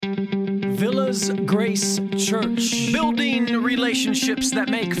Villas Grace Church. Building relationships that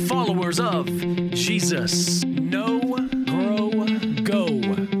make followers of Jesus. Know, grow, go.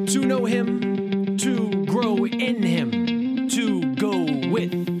 To know Him, to grow in Him, to go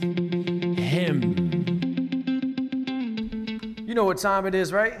with Him. You know what time it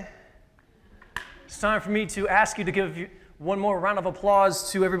is, right? It's time for me to ask you to give one more round of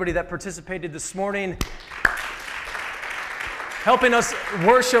applause to everybody that participated this morning, helping us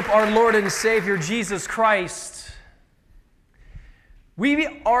worship our Lord and Savior, Jesus Christ.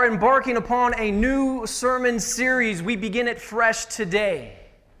 We are embarking upon a new sermon series. We begin it fresh today.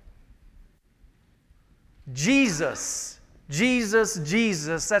 Jesus, Jesus,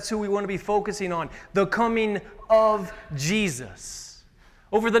 Jesus. That's who we want to be focusing on. The coming of Jesus.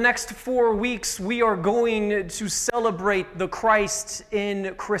 Over the next 4 weeks, we are going to celebrate the Christ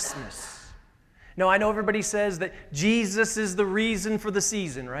in Christmas. Now, I know everybody says that Jesus is the reason for the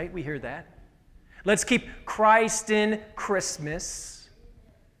season, right? We hear that. Let's keep Christ in Christmas.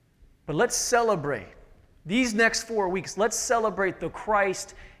 But let's celebrate. These next 4 weeks, let's celebrate the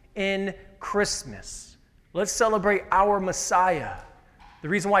Christ in Christmas. Let's celebrate our Messiah. The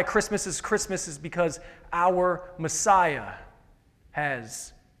reason why Christmas is because our Messiah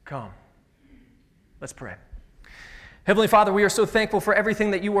has come. Let's pray. Heavenly Father, we are so thankful for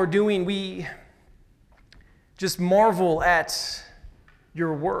everything that you are doing. We just marvel at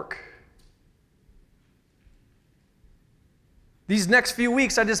your work. These next few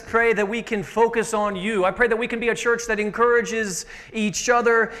weeks, I just pray that we can focus on you. I pray that we can be a church that encourages each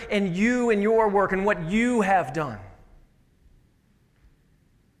other and you and your work and what you have done.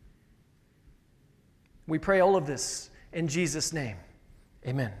 We pray all of this in Jesus' name.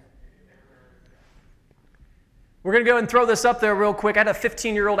 Amen. We're going to go and throw this up there real quick. I had a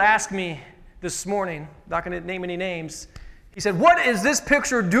 15-year-old ask me this morning, not going to name any names. He said, "What is this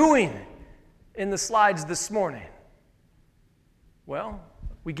picture doing in the slides this morning?" Well,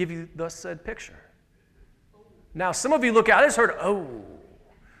 we give you thus said picture. Now, some of you look out, I just heard,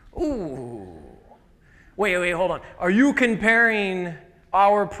 ooh. Wait, hold on. Are you comparing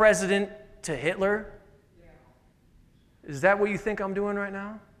our president to Hitler? Is that what you think I'm doing right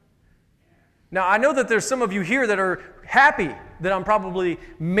now? Now, I know that there's some of you here that are happy that I'm probably,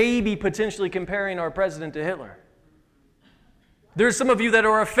 maybe, potentially comparing our president to Hitler. There's some of you that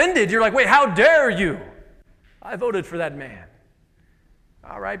are offended. You're like, wait, how dare you? I voted for that man.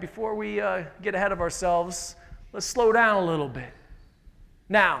 All right, before we get ahead of ourselves, let's slow down a little bit.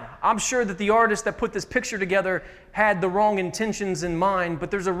 Now, I'm sure that the artist that put this picture together had the wrong intentions in mind,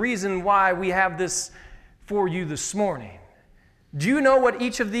 but there's a reason why we have this for you this morning. Do you know what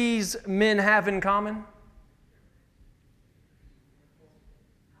each of these men have in common?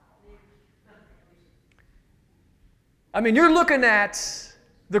 I mean, you're looking at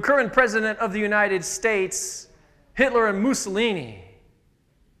the current president of the United States, Hitler and Mussolini.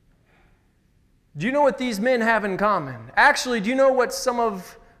 Do you know what these men have in common? Actually, do you know what some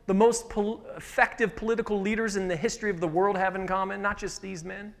of the most effective political leaders in the history of the world have in common? Not just these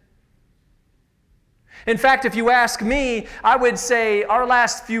men. In fact, if you ask me, I would say our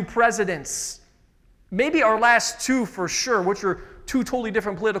last few presidents, maybe our last two for sure, which are two totally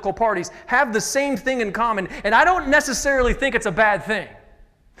different political parties, have the same thing in common. And I don't necessarily think it's a bad thing.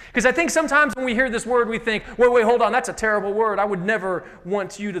 Because I think sometimes when we hear this word, we think, wait, hold on, that's a terrible word. I would never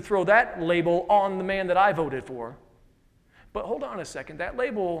want you to throw that label on the man that I voted for. But hold on a second. That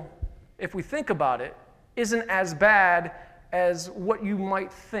label, if we think about it, isn't as bad as what you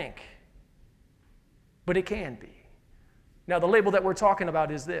might think. But it can be. Now, the label that we're talking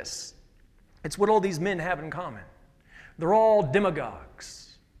about is this. It's what all these men have in common. They're all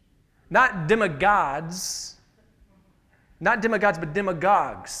demagogues. Not demigods. Not demigods, but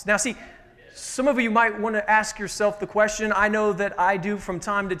demagogues. Now, see, some of you might want to ask yourself the question. I know that I do from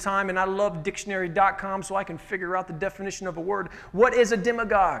time to time, and I love dictionary.com so I can figure out the definition of a word. What is a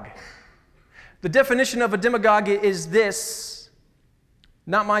demagogue? The definition of a demagogue is this.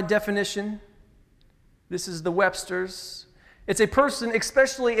 Not my definition. This is the Webster's. It's a person,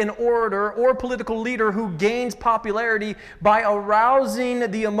 especially an orator or political leader, who gains popularity by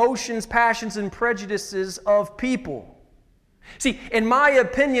arousing the emotions, passions, and prejudices of people. See, in my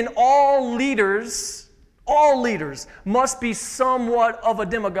opinion, all leaders must be somewhat of a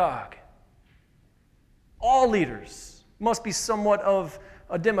demagogue. All leaders must be somewhat of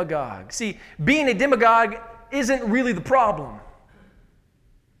a demagogue. See, being a demagogue isn't really the problem.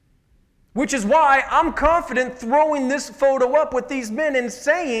 Which is why I'm confident throwing this photo up with these men and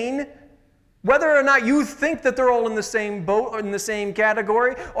saying, whether or not you think that they're all in the same boat or in the same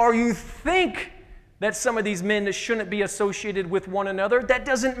category, or you think that some of these men shouldn't be associated with one another. That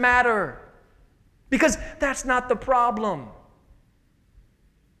doesn't matter. Because that's not the problem.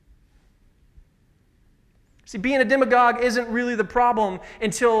 See, being a demagogue isn't really the problem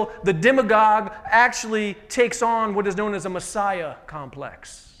until the demagogue actually takes on what is known as a Messiah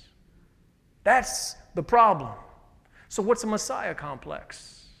complex. That's the problem. So what's a Messiah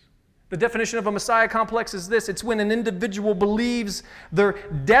complex? The definition of a Messiah complex is this: it's when an individual believes they're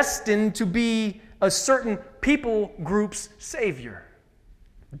destined to be a certain people group's savior.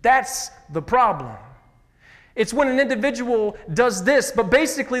 That's the problem. It's when an individual does this, but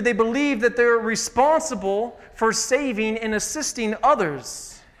basically they believe that they're responsible for saving and assisting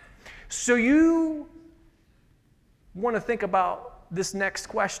others. So you want to think about this next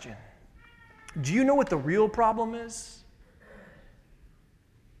question. Do you know what the real problem is?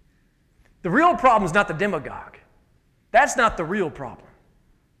 The real problem is not the demagogue. That's not the real problem.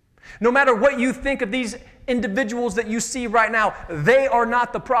 No matter what you think of these individuals that you see right now, they are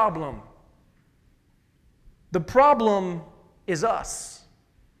not the problem. The problem is us.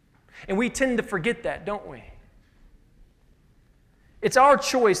 And we tend to forget that, don't we? It's our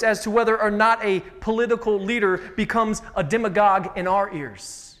choice as to whether or not a political leader becomes a demagogue in our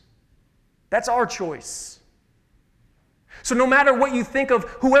ears. That's our choice. So no matter what you think of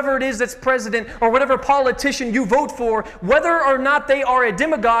whoever it is that's president or whatever politician you vote for, whether or not they are a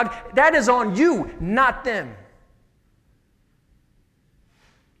demagogue, that is on you, not them.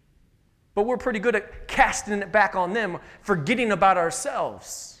 But we're pretty good at casting it back on them, forgetting about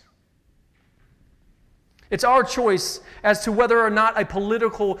ourselves. It's our choice as to whether or not a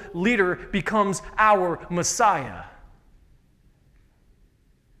political leader becomes our Messiah.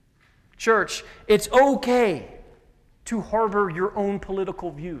 Church, it's okay to harbor your own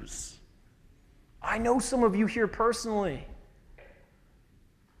political views. I know some of you here personally.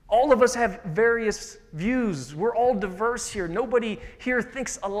 All of us have various views. We're all diverse here. Nobody here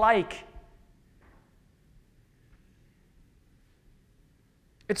thinks alike.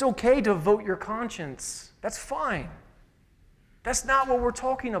 It's okay to vote your conscience. That's fine. That's not what we're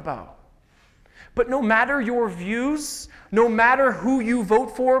talking about. But no matter your views, no matter who you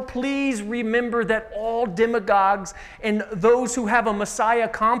vote for, please remember that all demagogues and those who have a Messiah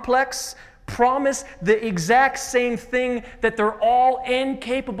complex promise the exact same thing that they're all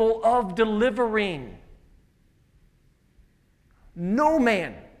incapable of delivering. No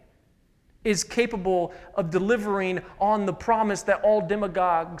man is capable of delivering on the promise that all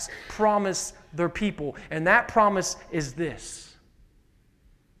demagogues promise their people. And that promise is this: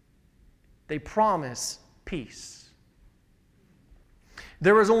 they promise peace.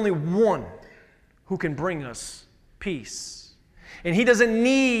 There is only one who can bring us peace. And he doesn't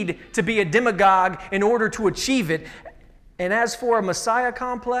need to be a demagogue in order to achieve it. And as for a Messiah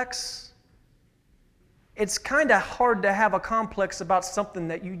complex, it's kind of hard to have a complex about something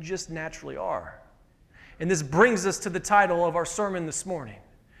that you just naturally are. And this brings us to the title of our sermon this morning: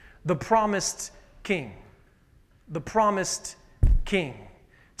 The Promised King. The Promised King.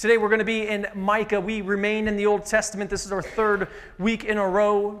 Today we're going to be in Micah. We remain in the Old Testament. This is our third week in a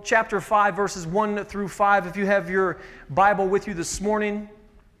row. Chapter 5, verses 1 through 5. If you have your Bible with you this morning,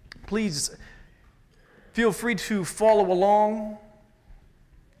 please feel free to follow along.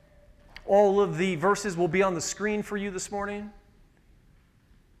 All of the verses will be on the screen for you this morning.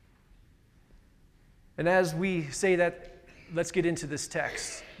 And as we say that, let's get into this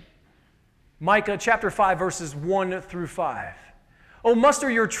text. Micah chapter 5, verses 1 through 5. O muster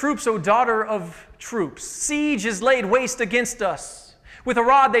your troops, O daughter of troops. Siege is laid waste against us. With a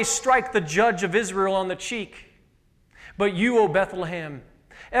rod they strike the judge of Israel on the cheek. But you, O Bethlehem,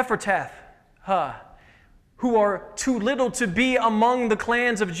 Ephrathah, who are too little to be among the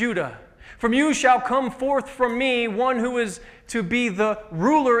clans of Judah, from you shall come forth from me one who is to be the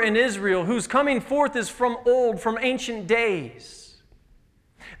ruler in Israel, whose coming forth is from old, from ancient days.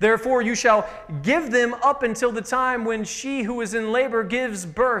 Therefore you shall give them up until the time when she who is in labor gives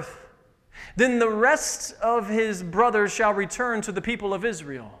birth. Then the rest of his brothers shall return to the people of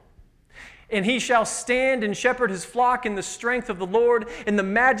Israel. And he shall stand and shepherd his flock in the strength of the Lord, in the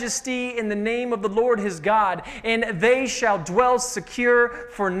majesty in the name of the Lord his God. And they shall dwell secure,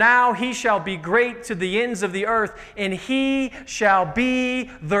 for now he shall be great to the ends of the earth, and he shall be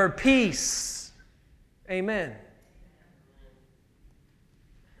their peace. Amen.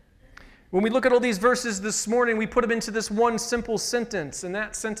 When we look at all these verses this morning, we put them into this one simple sentence, and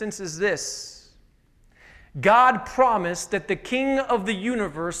that sentence is this: God promised that the King of the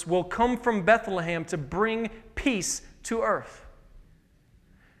universe will come from Bethlehem to bring peace to earth.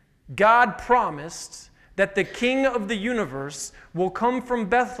 God promised that the King of the universe will come from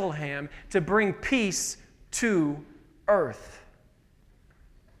Bethlehem to bring peace to earth.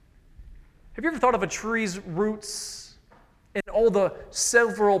 Have you ever thought of a tree's roots and all the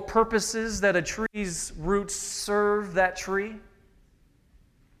several purposes that a tree's roots serve that tree?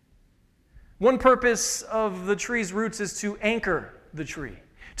 One purpose of the tree's roots is to anchor the tree,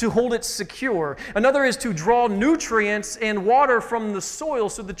 to hold it secure. Another is to draw nutrients and water from the soil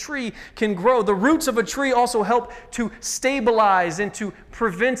so the tree can grow. The roots of a tree also help to stabilize and to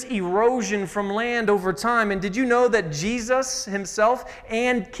prevent erosion from land over time. And did you know that Jesus himself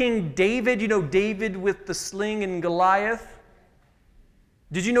and King David, you know David with the sling and Goliath?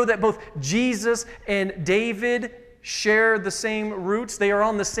 Did you know that both Jesus and David share the same roots? They are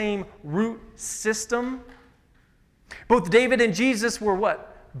on the same root system. Both David and Jesus were what?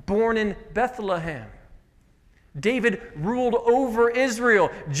 Born in Bethlehem. David ruled over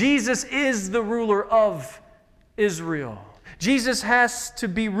Israel. Jesus is the ruler of Israel. Jesus has to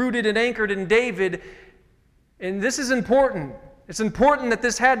be rooted and anchored in David. And this is important. It's important that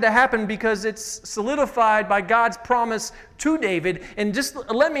this had to happen because it's solidified by God's promise to David. And just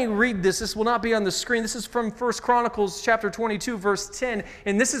let me read this. This will not be on the screen. This is from 1 Chronicles chapter 22, verse 10.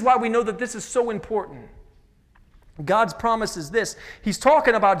 And this is why we know that this is so important. God's promise is this. He's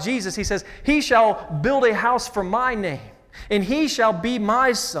talking about Jesus. He says, "He shall build a house for my name, and he shall be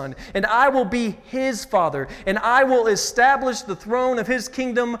my son, and I will be his father, and I will establish the throne of his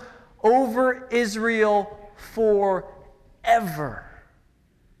kingdom over Israel forever."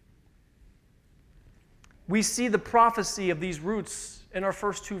 We see the prophecy of these roots in our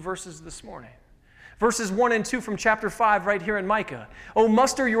first two verses this morning. Verses 1 and 2 from chapter 5 right here in Micah. "O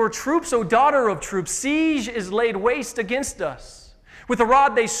muster your troops, O daughter of troops. Siege is laid waste against us. With a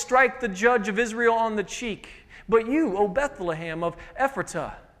rod they strike the judge of Israel on the cheek. But you, O Bethlehem of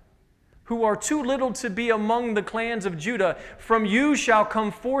Ephratah, who are too little to be among the clans of Judah, from you shall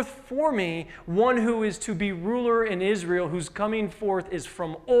come forth for me one who is to be ruler in Israel, whose coming forth is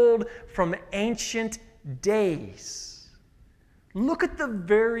from old, from ancient days." Look at the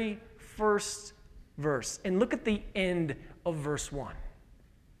very first verse and look at the end of verse 1.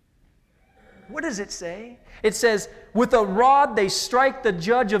 What does it say? It says, "With a rod they strike the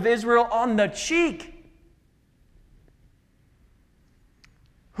judge of Israel on the cheek."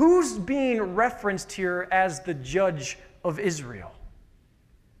 Who's being referenced here as the judge of Israel?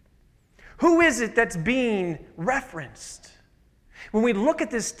 Who is it that's being referenced? When we look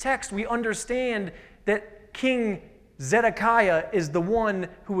at this text, we understand that King Zedekiah is the one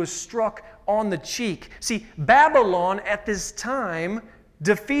who was struck on the cheek. See, Babylon at this time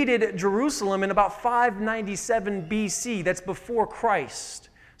defeated Jerusalem in about 597 BC. That's before Christ.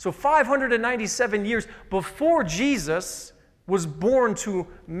 So 597 years before Jesus was born to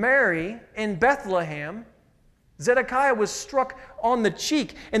Mary in Bethlehem, Zedekiah was struck on the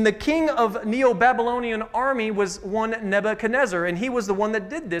cheek. And the king of Neo-Babylonian army was one Nebuchadnezzar. And he was the one that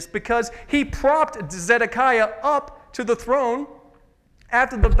did this because he propped Zedekiah up to the throne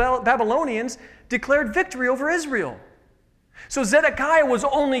after the Babylonians declared victory over Israel. So Zedekiah was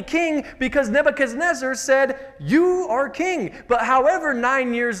only king because Nebuchadnezzar said, "You are king." But however,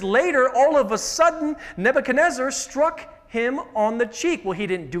 9 years later, all of a sudden, Nebuchadnezzar struck him on the cheek. Well, he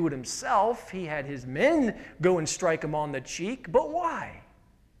didn't do it himself. He had his men go and strike him on the cheek. But why?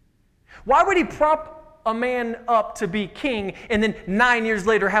 Why would he prop a man up to be king and then 9 years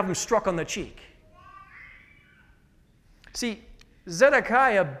later have him struck on the cheek? See,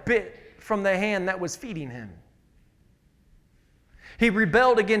 Zedekiah bit from the hand that was feeding him. He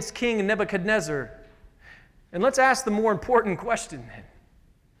rebelled against King Nebuchadnezzar. And let's ask the more important question then,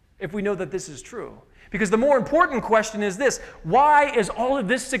 if we know that this is true. Because the more important question is this: why is all of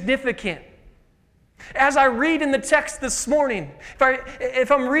this significant? As I read in the text this morning,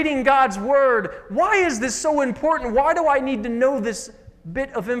 if I'm reading God's Word, why is this so important? Why do I need to know this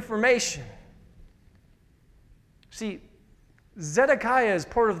bit of information? See, Zedekiah is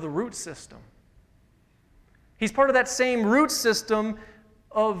part of the root system. He's part of that same root system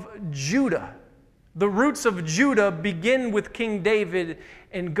of Judah. The roots of Judah begin with King David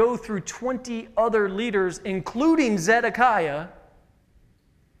and go through 20 other leaders, including Zedekiah,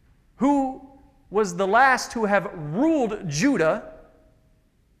 who was the last to have ruled Judah,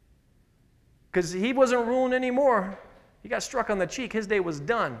 because he wasn't ruling anymore. He got struck on the cheek. His day was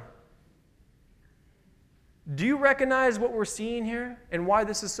done. Do you recognize what we're seeing here and why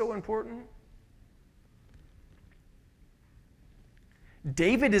this is so important?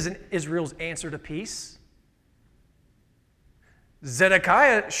 David isn't Israel's answer to peace.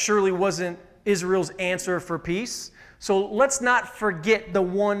 Zedekiah surely wasn't Israel's answer for peace. So let's not forget the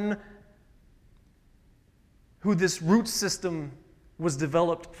one who this root system was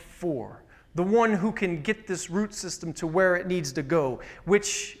developed for. the one who can get this root system to where it needs to go,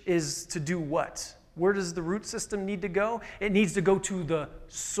 which is to do what? Where does the root system need to go? It needs to go to the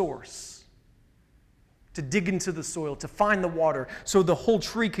source, to dig into the soil, to find the water so the whole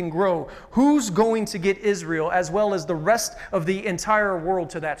tree can grow. Who's going to get Israel as well as the rest of the entire world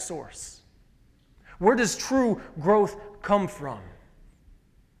to that source? Where does true growth come from?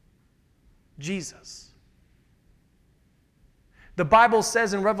 Jesus. The Bible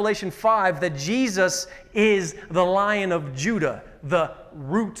says in Revelation 5 that Jesus is the Lion of Judah, the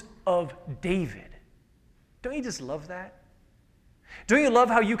root of David. Don't you just love that? Don't you love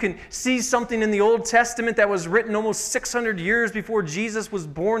how you can see something in the Old Testament that was written almost 600 years before Jesus was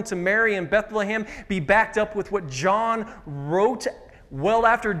born to Mary in Bethlehem be backed up with what John wrote well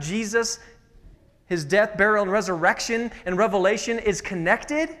after Jesus, his death, burial, and resurrection and Revelation is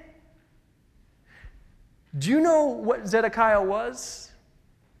connected? Do you know what Zedekiah was?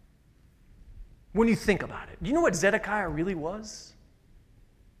 When you think about it, do you know what Zedekiah really was?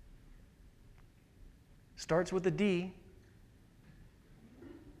 Starts with a D.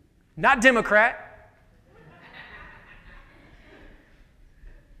 Not Democrat.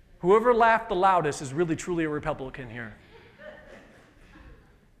 Whoever laughed the loudest is really truly a Republican here.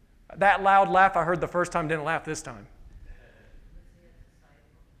 That loud laugh I heard the first time didn't laugh this time.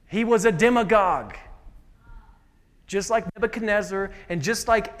 He was a demagogue. Just like Nebuchadnezzar and just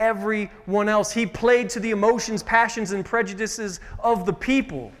like everyone else, he played to the emotions, passions, and prejudices of the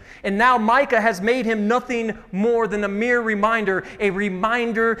people. And now Micah has made him nothing more than a mere reminder, a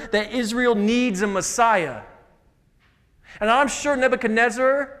reminder that Israel needs a Messiah. And I'm sure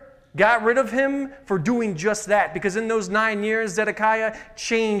Nebuchadnezzar got rid of him for doing just that, because in those 9 years, Zedekiah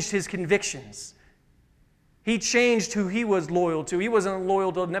changed his convictions. He changed who he was loyal to. He wasn't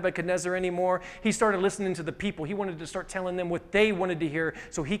loyal to Nebuchadnezzar anymore. He started listening to the people. He wanted to start telling them what they wanted to hear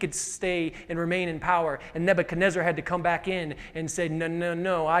so he could stay and remain in power. And Nebuchadnezzar had to come back in and say,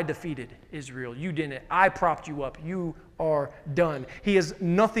 no, I defeated Israel. You didn't. I propped you up. You are done. He is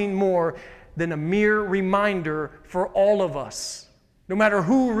nothing more than a mere reminder for all of us, no matter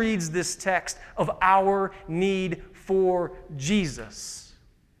who reads this text, of our need for Jesus.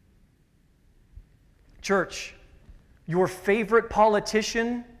 Church, your favorite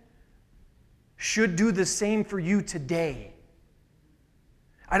politician should do the same for you today.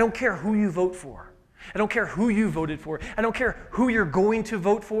 I don't care who you vote for. I don't care who you voted for. I don't care who you're going to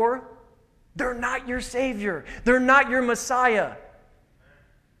vote for. They're not your Savior. They're not your Messiah.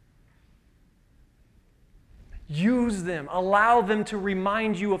 Use them. Allow them to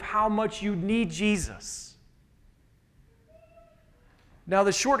remind you of how much you need Jesus. Now,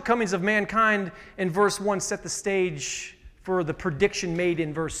 the shortcomings of mankind in verse 1 set the stage for the prediction made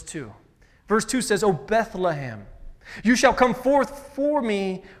in verse 2. Verse 2 says, O Bethlehem, you shall come forth for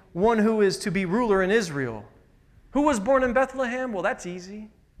me one who is to be ruler in Israel. Who was born in Bethlehem? Well, that's easy.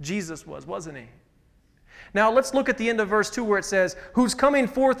 Jesus was, wasn't he? Now, let's look at the end of verse 2 where it says, whose coming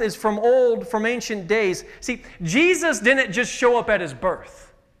forth is from old, from ancient days. See, Jesus didn't just show up at his birth.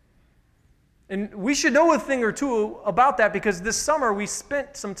 And we should know a thing or two about that, because this summer we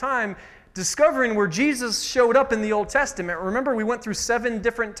spent some time discovering where Jesus showed up in the Old Testament. Remember, we went through 7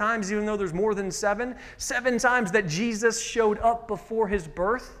 different times, even though there's more than 7 times that Jesus showed up before his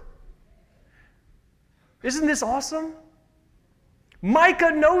birth. Isn't this awesome?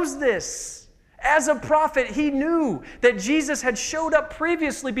 Micah knows this. As a prophet, he knew that Jesus had showed up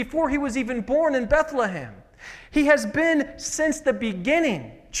previously before he was even born in Bethlehem. He has been since the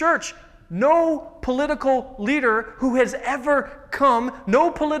beginning. Church, no political leader who has ever come,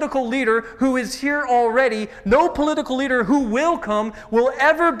 no political leader who is here already, no political leader who will come will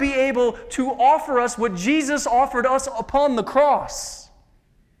ever be able to offer us what Jesus offered us upon the cross.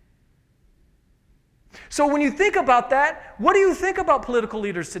 So when you think about that, what do you think about political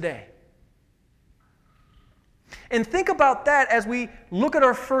leaders today? And think about that as we look at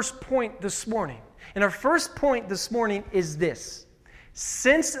our first point this morning. And our first point this morning is this.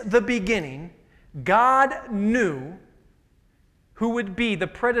 Since the beginning, God knew who would be the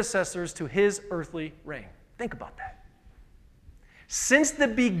predecessors to his earthly reign. Think about that. Since the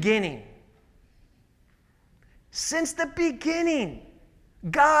beginning,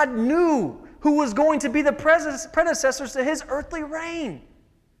 God knew who was going to be the predecessors to his earthly reign.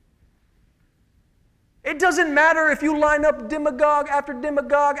 It doesn't matter if you line up demagogue after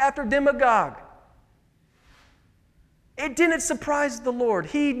demagogue after demagogue. It didn't surprise the Lord.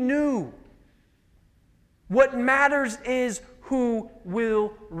 He knew. What matters is who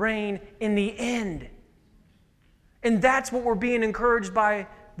will reign in the end. And that's what we're being encouraged by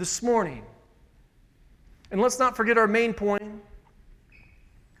this morning. And let's not forget our main point.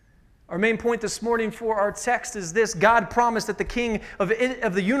 Our main point this morning for our text is this: God promised that the King of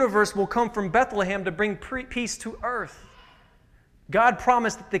the universe will come from Bethlehem to bring peace to earth. God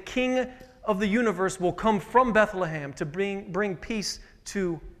promised that the King of the universe will come from Bethlehem to bring peace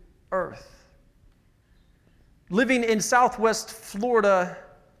to earth. Living in Southwest Florida,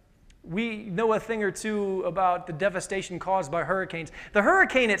 we know a thing or two about the devastation caused by hurricanes. The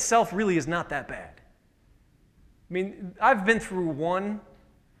hurricane itself really is not that bad. I mean, I've been through one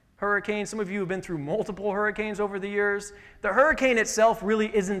hurricane. Some of you have been through multiple hurricanes over the years. The hurricane itself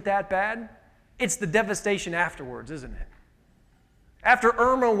really isn't that bad. It's the devastation afterwards, isn't it? After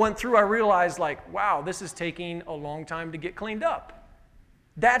Irma went through, I realized, wow, this is taking a long time to get cleaned up.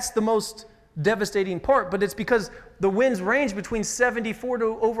 That's the most devastating part, but it's because the winds range between 74 to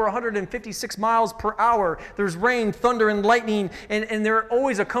over 156 miles per hour. There's rain, thunder, and lightning, and they're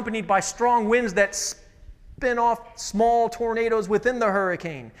always accompanied by strong winds that spin off small tornadoes within the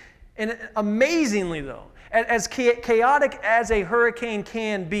hurricane. And amazingly, though, as chaotic as a hurricane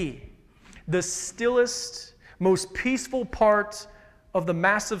can be, the stillest, most peaceful part of the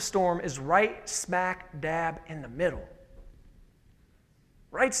massive storm is right smack dab in the middle.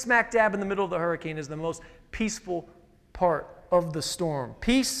 Right smack dab in the middle of the hurricane is the most peaceful part of the storm.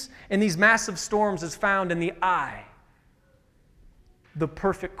 Peace in these massive storms is found in the eye, the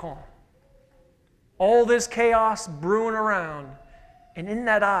perfect calm. All this chaos brewing around, and in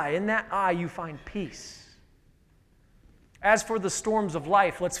that eye you find peace. As for the storms of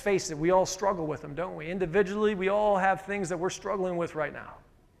life, let's face it, we all struggle with them, don't we? Individually, we all have things that we're struggling with right now.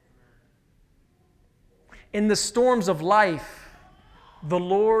 In the storms of life, the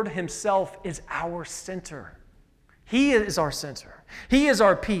Lord Himself is our center. He is our center. He is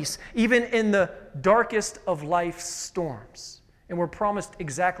our peace, even in the darkest of life's storms. And we're promised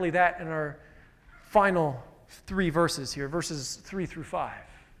exactly that in our final 3 verses here, verses 3 through 5.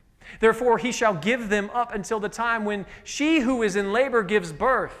 Therefore, He shall give them up until the time when she who is in labor gives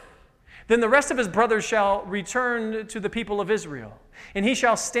birth. Then the rest of His brothers shall return to the people of Israel. And He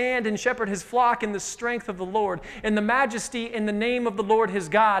shall stand and shepherd His flock in the strength of the Lord, in the majesty in the name of the Lord His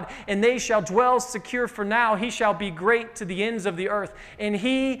God. And they shall dwell secure, for now He shall be great to the ends of the earth, and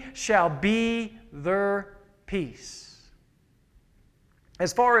He shall be their peace.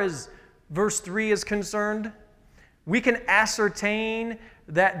 As far as verse 3 is concerned, we can ascertain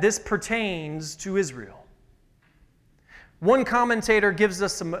that this pertains to Israel. One commentator gives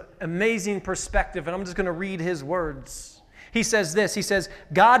us some amazing perspective, and I'm just going to read his words. He says this, he says,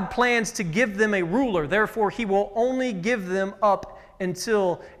 God plans to give them a ruler, therefore He will only give them up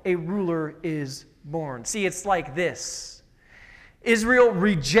until a ruler is born. See, it's like this. Israel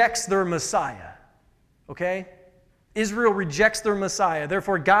rejects their Messiah, okay? Israel rejects their Messiah,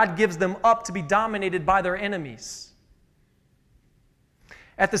 therefore God gives them up to be dominated by their enemies.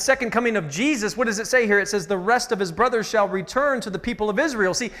 At the second coming of Jesus, what does it say here? It says, the rest of His brothers shall return to the people of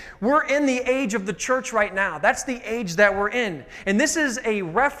Israel. See, we're in the age of the church right now. That's the age that we're in. And this is a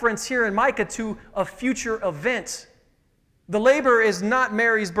reference here in Micah to a future event. The labor is not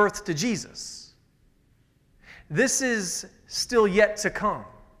Mary's birth to Jesus. This is still yet to come.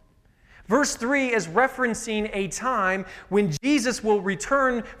 Verse 3 is referencing a time when Jesus will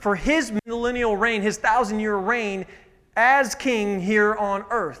return for His millennial reign, His 1,000-year reign, as king here on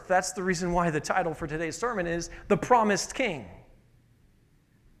earth. That's the reason why the title for today's sermon is The Promised King.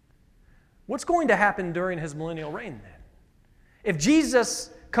 What's going to happen during His millennial reign then? If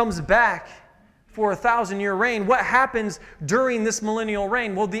Jesus comes back for a 1,000-year reign, what happens during this millennial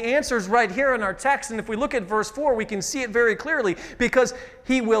reign? Well, the answer is right here in our text, and if we look at verse 4, we can see it very clearly, because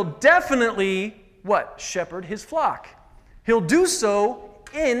He will definitely, what? Shepherd His flock. He'll do so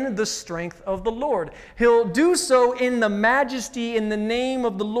in the strength of the Lord. He'll do so in the majesty, in the name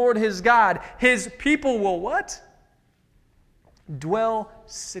of the Lord His God. His people will what? Dwell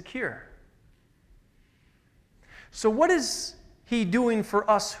secure. So what is He doing for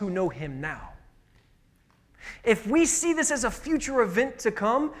us who know Him now? If we see this as a future event to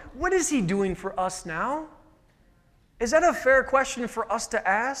come, what is He doing for us now? Is that a fair question for us to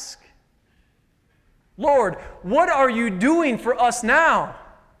ask? Lord, what are You doing for us now?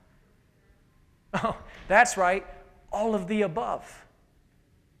 Oh, that's right, all of the above.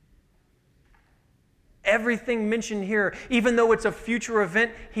 Everything mentioned here, even though it's a future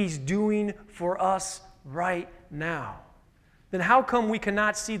event, He's doing for us right now. Then how come we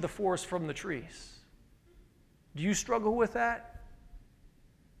cannot see the forest from the trees? Do you struggle with that?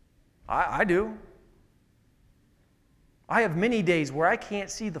 I do. I have many days where I can't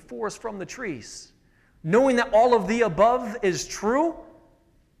see the forest from the trees. Knowing that all of the above is true,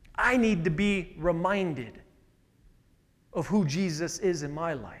 I need to be reminded of who Jesus is in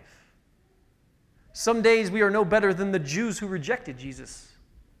my life. Some days we are no better than the Jews who rejected Jesus.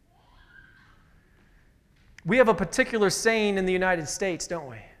 We have a particular saying in the United States, don't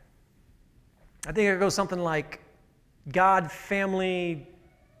we? I think it goes something like, God, family,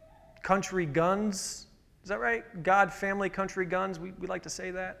 country, guns. Is that right? God, family, country, guns. We like to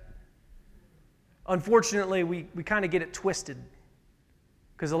say that. Unfortunately, we kind of get it twisted.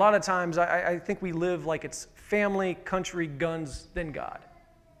 Because a lot of times I think we live like it's family, country, guns, then God.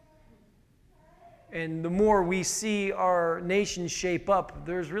 And the more we see our nation shape up,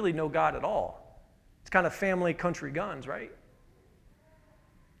 there's really no God at all. It's kind of family, country, guns, right?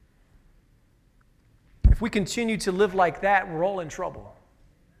 If we continue to live like that, we're all in trouble.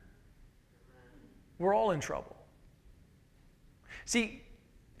 We're all in trouble. See,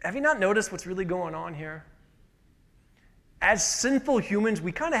 have you not noticed what's really going on here? As sinful humans,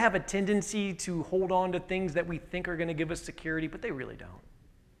 we kind of have a tendency to hold on to things that we think are going to give us security, but they really don't.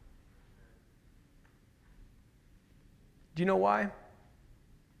 Do you know why?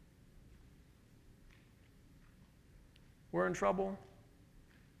 We're in trouble.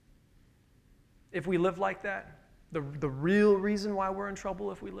 If we live like that, the real reason why we're in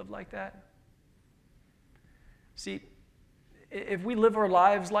trouble if we live like that. See, if we live our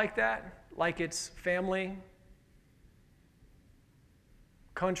lives like that, like it's family,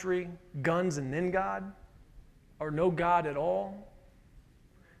 country, guns, and then God, or no God at all,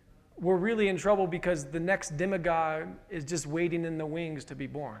 we're really in trouble because the next demagogue is just waiting in the wings to be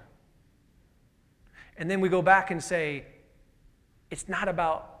born. And then we go back and say, it's not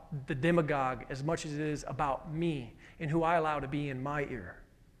about the demagogue as much as it is about me and who I allow to be in my ear.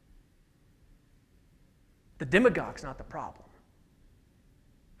 The demagogue's not the problem.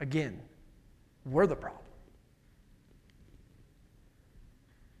 Again, we're the problem.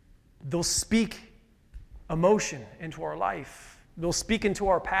 They'll speak emotion into our life. They'll speak into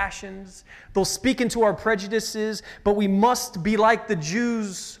our passions. They'll speak into our prejudices, but we must be like the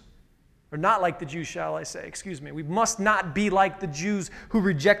Jews, or not like the Jews, shall I say, excuse me. We must not be like the Jews who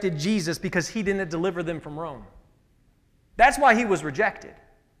rejected Jesus because he didn't deliver them from Rome. That's why he was rejected.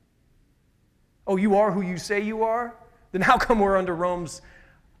 Oh, you are who you say you are? Then how come we're under Rome's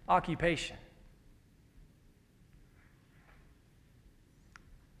occupation?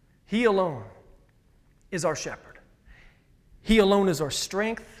 He alone is our shepherd. He alone is our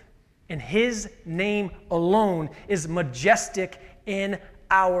strength, and his name alone is majestic in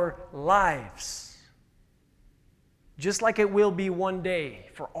our lives. Just like it will be one day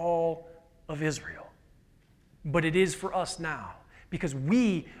for all of Israel. But it is for us now, because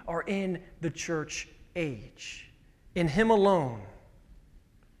we are in the church age. In him alone,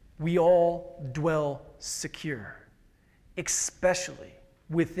 we all dwell secure, especially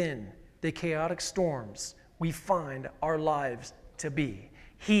within the chaotic storms we find our lives to be.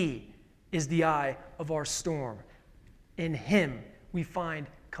 He is the eye of our storm. In him we find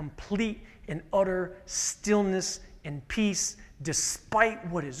complete and utter stillness and peace despite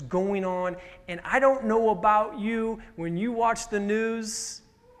what is going on. And I don't know about you, when you watch the news,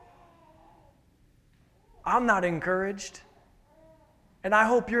 I'm not encouraged. And I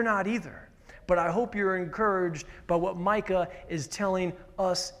hope you're not either. But I hope you're encouraged by what Micah is telling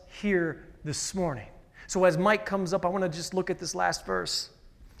us here this morning. So as Mike comes up, I want to just look at this last verse.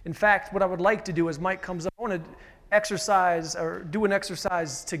 In fact, what I would like to do as Mike comes up, I want to exercise or do an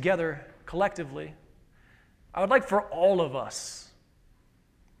exercise together collectively. I would like for all of us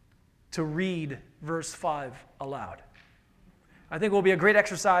to read verse 5 aloud. I think it will be a great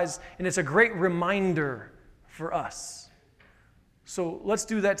exercise, and it's a great reminder for us. So let's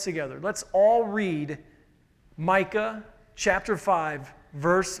do that together. Let's all read Micah chapter 5,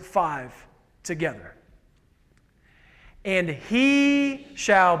 verse 5 together. And he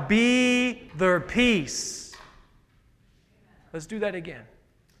shall be their peace. Let's do that again.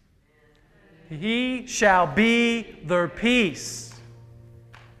 He shall be their peace.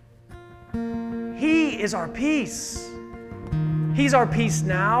 He is our peace. He's our peace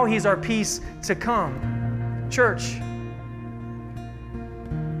now. He's our peace to come. Church,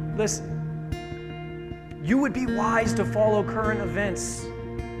 listen. You would be wise to follow current events.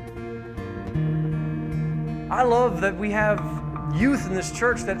 I love that we have youth in this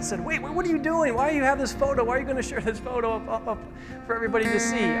church that said, wait, what are you doing? Why do you have this photo? Why are you going to share this photo up for everybody to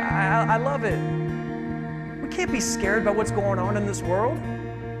see? I love it. We can't be scared by what's going on in this world,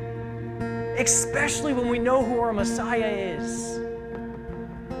 especially when we know who our Messiah is.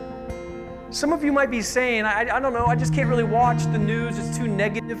 Some of you might be saying, I don't know, I just can't really watch the news. It's too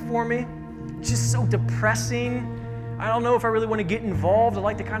negative for me. It's just so depressing. I don't know if I really want to get involved. I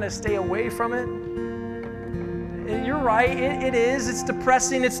like to kind of stay away from it. You're right, it is. It's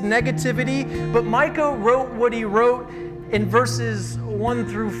depressing, it's negativity. But Micah wrote what he wrote in verses 1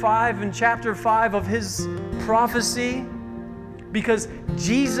 through 5 in chapter 5 of his prophecy because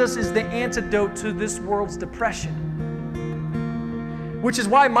Jesus is the antidote to this world's depression. Which is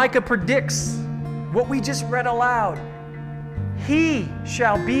why Micah predicts what we just read aloud. He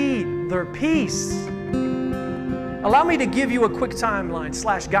shall be their peace. Allow me to give you a quick timeline /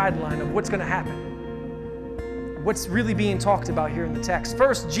 guideline of what's going to happen. What's really being talked about here in the text.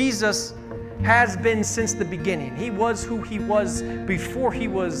 First, Jesus has been since the beginning. He was who he was before he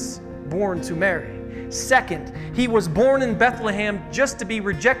was born to Mary. Second, he was born in Bethlehem just to be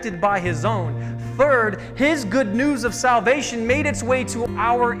rejected by his own. Third, his good news of salvation made its way to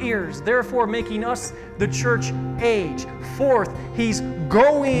our ears, therefore making us the church age. Fourth, he's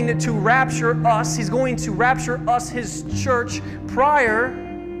going to rapture us. He's going to rapture us, his church, prior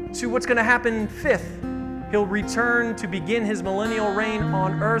to what's going to happen. Fifth, he'll return to begin his millennial reign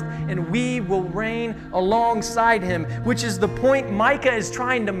on earth, and we will reign alongside him, which is the point Micah is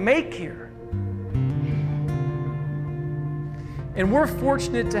trying to make here. And we're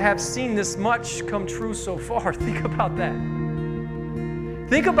fortunate to have seen this much come true so far. Think about that.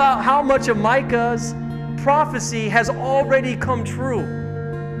 Think about how much of Micah's prophecy has already come true.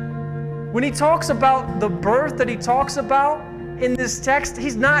 When he talks about the birth that he talks about in this text,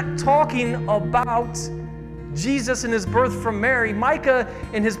 he's not talking about Jesus and his birth from Mary. Micah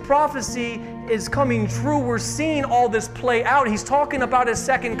in his prophecy is coming true. We're seeing all this play out. He's talking about his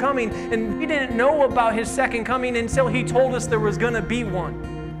second coming, and we didn't know about his second coming until he told us there was going to be one.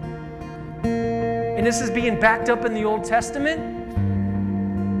 And this is being backed up in the Old Testament.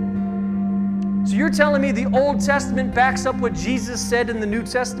 So you're telling me the Old Testament backs up what Jesus said in the New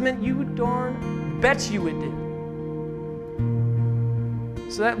Testament? You darn bet you it did.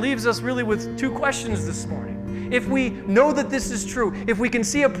 So that leaves us really with two questions this morning. If we know that this is true, if we can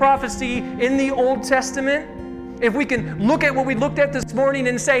see a prophecy in the Old Testament, if we can look at what we looked at this morning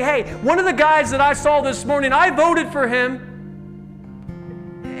and say, hey, one of the guys that I saw this morning, I voted for him,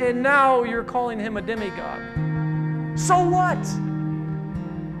 and now you're calling him a demigod. So what?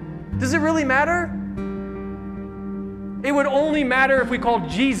 Does it really matter? It would only matter if we called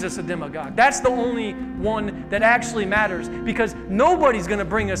Jesus a demigod. That's the only one that actually matters, because nobody's going to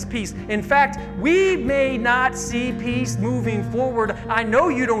bring us peace. In fact, we may not see peace moving forward. I know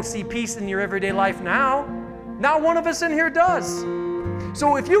you don't see peace in your everyday life now. Not one of us in here does.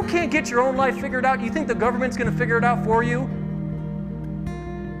 So if you can't get your own life figured out, you think the government's going to figure it out for you?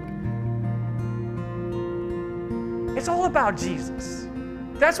 It's all about Jesus.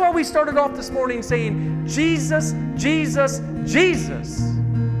 That's why we started off this morning saying, Jesus, Jesus, Jesus.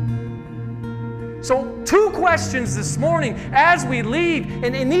 So 2 questions this morning as we leave.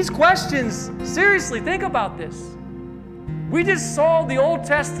 And in these questions, seriously, think about this. We just saw the Old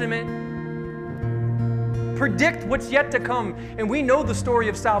Testament predict what's yet to come. And we know the story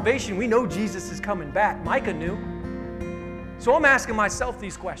of salvation. We know Jesus is coming back. Micah knew. So I'm asking myself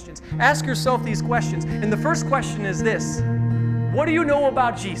these questions. Ask yourself these questions. And the first question is this. What do you know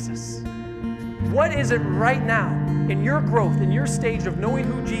about Jesus? What is it right now in your growth, in your stage of knowing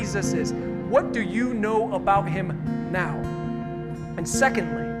who Jesus is? What do you know about him now? And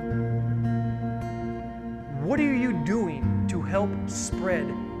secondly, what are you doing to help spread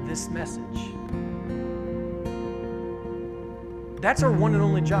this message? That's our one and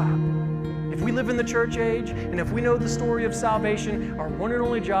only job. If we live in the church age, and if we know the story of salvation, our one and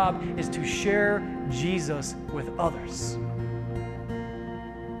only job is to share Jesus with others.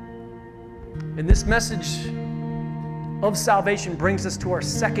 And this message of salvation brings us to our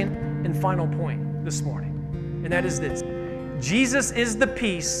second and final point this morning. And that is this. Jesus is the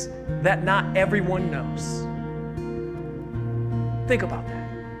peace that not everyone knows. Think about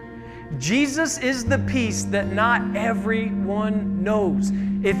that. Jesus is the peace that not everyone knows.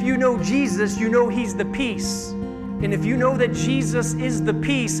 If you know Jesus, you know he's the peace. And if you know that Jesus is the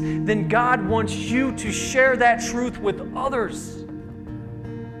peace, then God wants you to share that truth with others.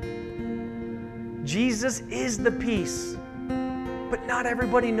 Jesus is the peace, but not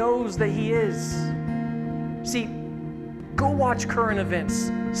everybody knows that he is. See, go watch current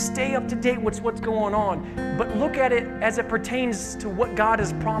events. Stay up to date with what's going on, but look at it as it pertains to what God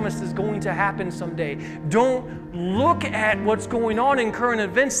has promised is going to happen someday. Don't look at what's going on in current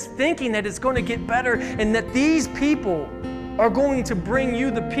events thinking that it's going to get better and that these people are going to bring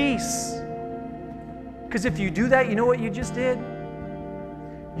you the peace. Because if you do that, you know what you just did?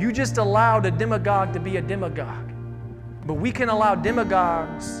 You just allowed a demagogue to be a demagogue. But we can allow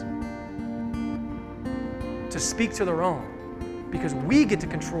demagogues to speak to their own, because we get to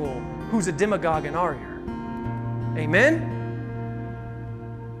control who's a demagogue in our ear. Amen?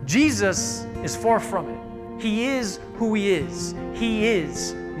 Jesus is far from it. He is who He is. He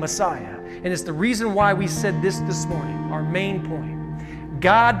is Messiah. And it's the reason why we said this morning, our main point.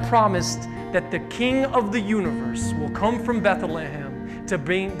 God promised that the King of the universe will come from Bethlehem to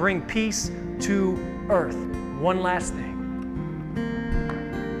bring peace to earth. One last thing.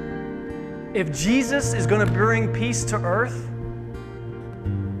 If Jesus is going to bring peace to earth,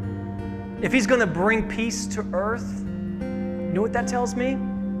 if He's going to bring peace to earth, you know what that tells me?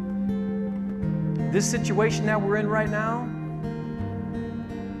 This situation that we're in right now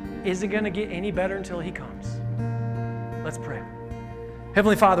isn't going to get any better until He comes. Let's pray.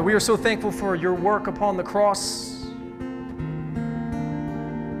 Heavenly Father, we are so thankful for Your work upon the cross,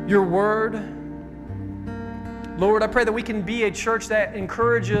 Your word. Lord, I pray that we can be a church that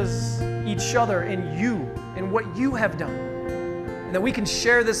encourages each other in You and what You have done. And that we can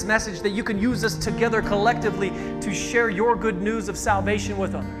share this message, that You can use us together collectively to share Your good news of salvation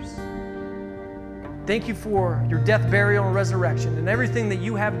with others. Thank You for Your death, burial, and resurrection and everything that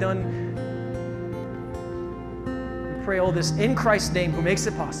You have done. We pray all this in Christ's name, who makes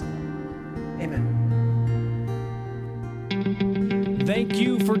it possible. Amen. Thank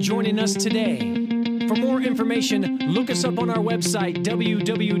you for joining us today. For more information, look us up on our website,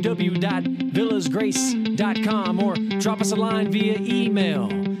 www.villasgrace.com, or drop us a line via email,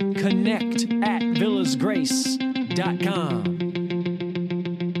 connect@villasgrace.com.